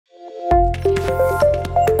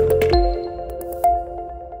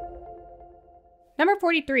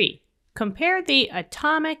43. Compare the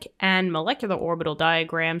atomic and molecular orbital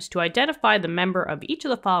diagrams to identify the member of each of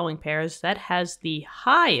the following pairs that has the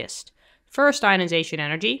highest first ionization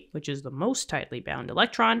energy, which is the most tightly bound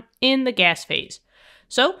electron, in the gas phase.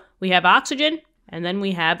 So we have oxygen, and then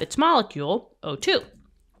we have its molecule, O2.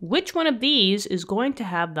 Which one of these is going to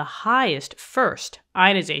have the highest first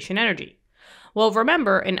ionization energy? Well,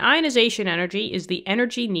 remember, an ionization energy is the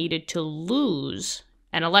energy needed to lose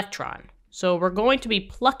an electron. So we're going to be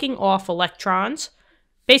plucking off electrons,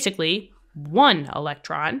 basically one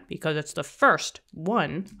electron, because it's the first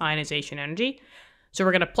one ionization energy. So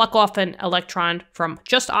we're going to pluck off an electron from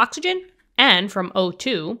just oxygen and from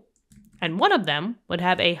O2, and one of them would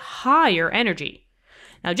have a higher energy.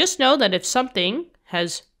 Now just know that if something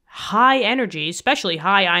has high energy, especially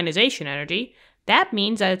high ionization energy, that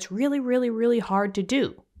means that it's really, really, really hard to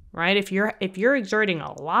do, right? If you're exerting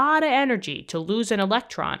a lot of energy to lose an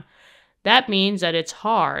electron, that means that it's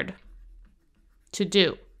hard to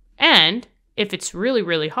do. And if it's really,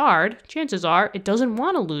 really hard, chances are it doesn't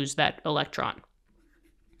want to lose that electron.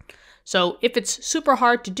 So if it's super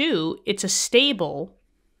hard to do, it's a stable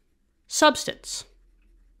substance.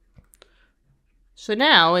 So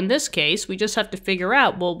now, in this case, we just have to figure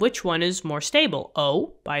out, well, which one is more stable,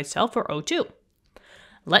 O by itself or O2?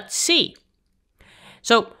 Let's see.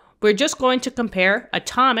 So we're just going to compare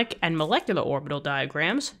atomic and molecular orbital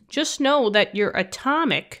diagrams. Just know that your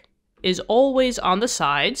atomic is always on the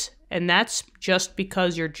sides, and that's just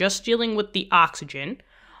because you're just dealing with the oxygen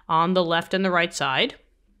on the left and the right side.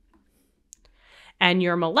 And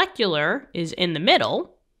your molecular is in the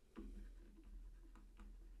middle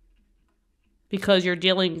because you're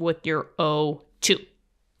dealing with your O2.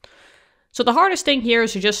 So the hardest thing here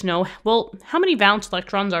is to just know, well, how many valence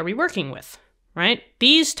electrons are we working with? Right?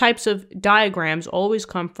 These types of diagrams always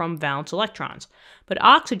come from valence electrons. But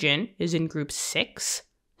oxygen is in group 6,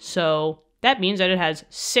 so that means that it has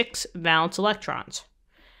 6 valence electrons.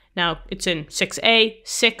 Now, it's in 6A,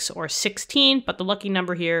 6, or 16, but the lucky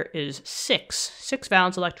number here is 6. 6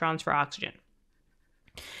 valence electrons for oxygen.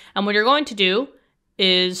 And what you're going to do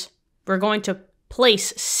is we're going to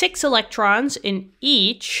place 6 electrons in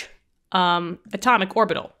each atomic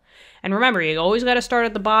orbital. And remember, you always got to start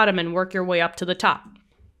at the bottom and work your way up to the top.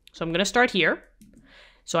 So I'm going to start here.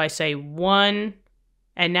 So I say 1,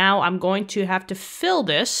 and now I'm going to have to fill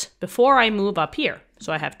this before I move up here.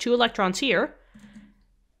 So I have 2 electrons here,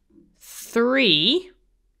 3.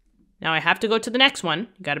 Now I have to go to the next one.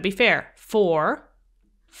 You got to be fair. 4,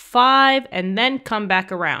 5, and then come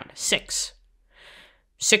back around. 6.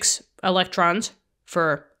 6 electrons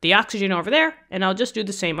for the oxygen over there, and I'll just do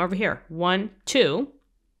the same over here. 1, 2,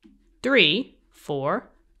 3, 4,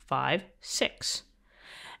 5, 6.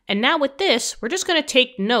 And now with this, we're just going to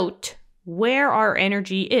take note where our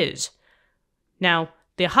energy is. Now,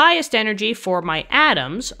 the highest energy for my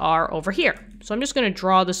atoms are over here. So I'm just going to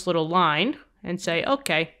draw this little line and say,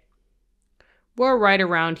 okay, we're right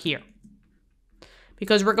around here.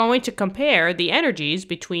 Because we're going to compare the energies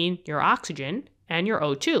between your oxygen and your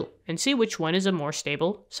O2 and see which one is a more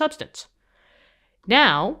stable substance.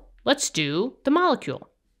 Now, let's do the molecule.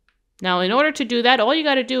 Now, in order to do that, all you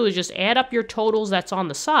got to do is just add up your totals that's on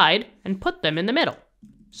the side and put them in the middle.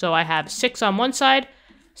 So I have 6 on one side,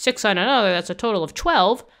 6 on another, that's a total of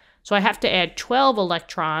 12. So I have to add 12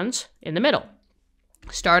 electrons in the middle,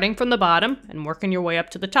 starting from the bottom and working your way up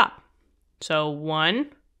to the top. So 1,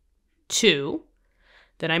 2,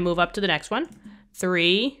 then I move up to the next one,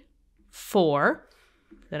 3, 4,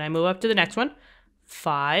 then I move up to the next one,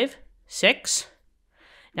 5, 6.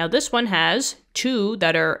 Now this one has 2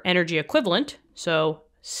 that are energy equivalent, so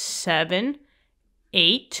 7,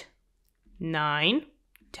 8, 9,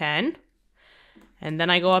 10. And then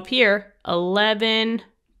I go up here, 11,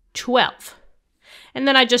 12. And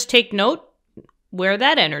then I just take note where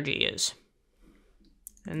that energy is.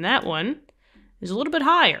 And that one is a little bit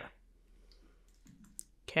higher.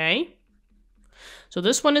 Okay. So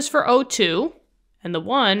this one is for O2, and the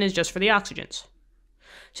 1 is just for the oxygens.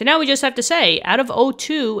 So now we just have to say, out of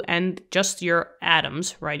O2 and just your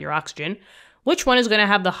atoms, right, your oxygen, which one is going to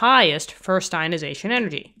have the highest first ionization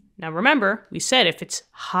energy? Now remember, we said if it's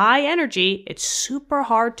high energy, it's super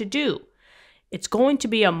hard to do. It's going to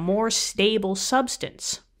be a more stable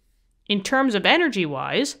substance. In terms of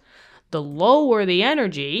energy-wise, the lower the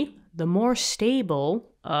energy, the more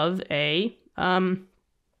stable of a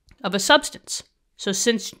substance. So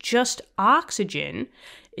since just oxygen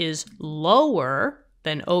is lower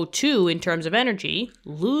than O2 in terms of energy,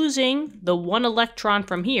 losing the 1 electron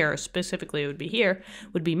from here, specifically it would be here,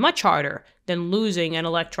 would be much harder than losing an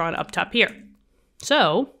electron up top here.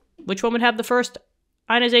 So, which one would have the first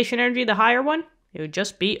ionization energy, the higher one? It would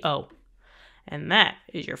just be O. And that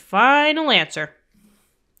is your final answer.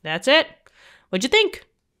 That's it. What'd you think?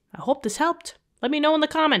 I hope this helped. Let me know in the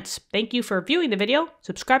comments. Thank you for viewing the video.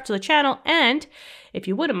 Subscribe to the channel. And if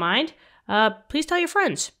you wouldn't mind, please tell your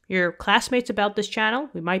friends, your classmates about this channel.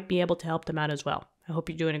 We might be able to help them out as well. I hope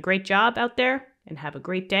you're doing a great job out there and have a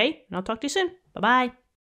great day. And I'll talk to you soon. Bye-bye.